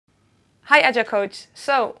Hi Agile Coach.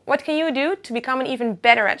 So, what can you do to become an even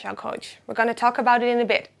better Agile Coach? We're going to talk about it in a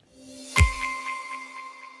bit.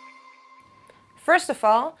 First of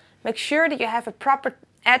all, make sure that you have a proper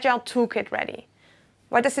Agile toolkit ready.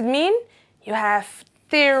 What does it mean? You have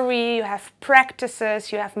theory, you have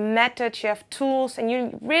practices, you have methods, you have tools, and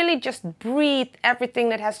you really just breathe everything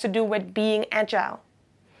that has to do with being Agile.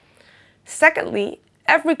 Secondly,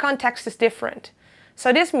 every context is different.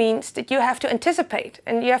 So this means that you have to anticipate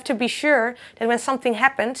and you have to be sure that when something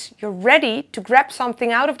happens, you're ready to grab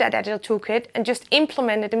something out of that Agile toolkit and just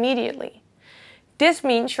implement it immediately. This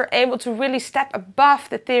means you're able to really step above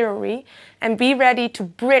the theory and be ready to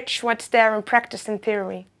bridge what's there in practice and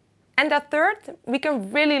theory. And that third, we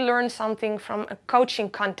can really learn something from a coaching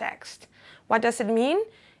context. What does it mean?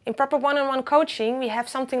 In proper one-on-one coaching, we have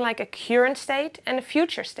something like a current state and a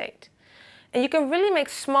future state. And you can really make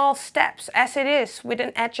small steps as it is with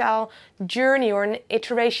an Agile journey or an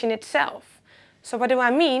iteration itself. So what do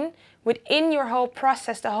I mean? Within your whole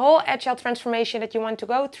process, the whole Agile transformation that you want to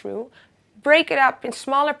go through, break it up in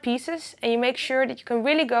smaller pieces and you make sure that you can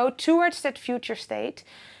really go towards that future state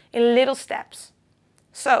in little steps.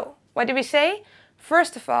 So, what do we say?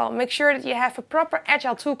 First of all, make sure that you have a proper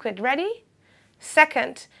Agile toolkit ready.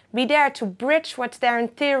 Second, be there to bridge what's there in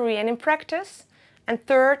theory and in practice. And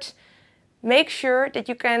third, make sure that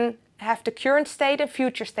you can have the current state and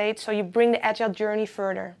future state so you bring the Agile journey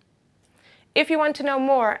further. If you want to know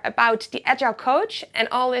more about the Agile Coach and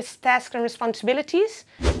all its tasks and responsibilities,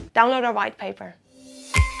 download our white paper.